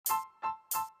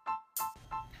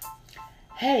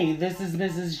Hey, this is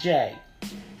Mrs. J,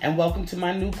 and welcome to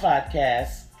my new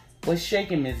podcast with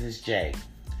Shakin Mrs. J.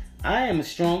 I am a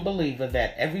strong believer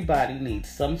that everybody needs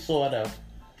some sort of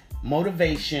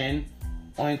motivation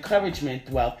or encouragement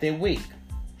throughout their week,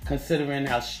 considering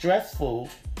how stressful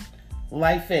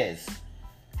life is.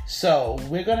 So,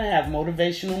 we're going to have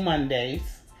Motivational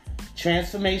Mondays,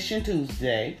 Transformation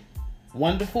Tuesday,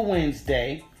 Wonderful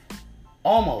Wednesday,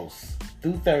 Almost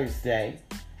through Thursday,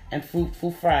 and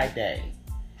Fruitful Friday.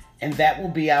 And that will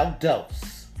be our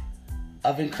dose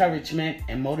of encouragement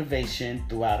and motivation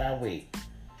throughout our week.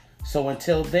 So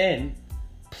until then,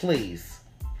 please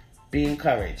be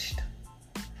encouraged.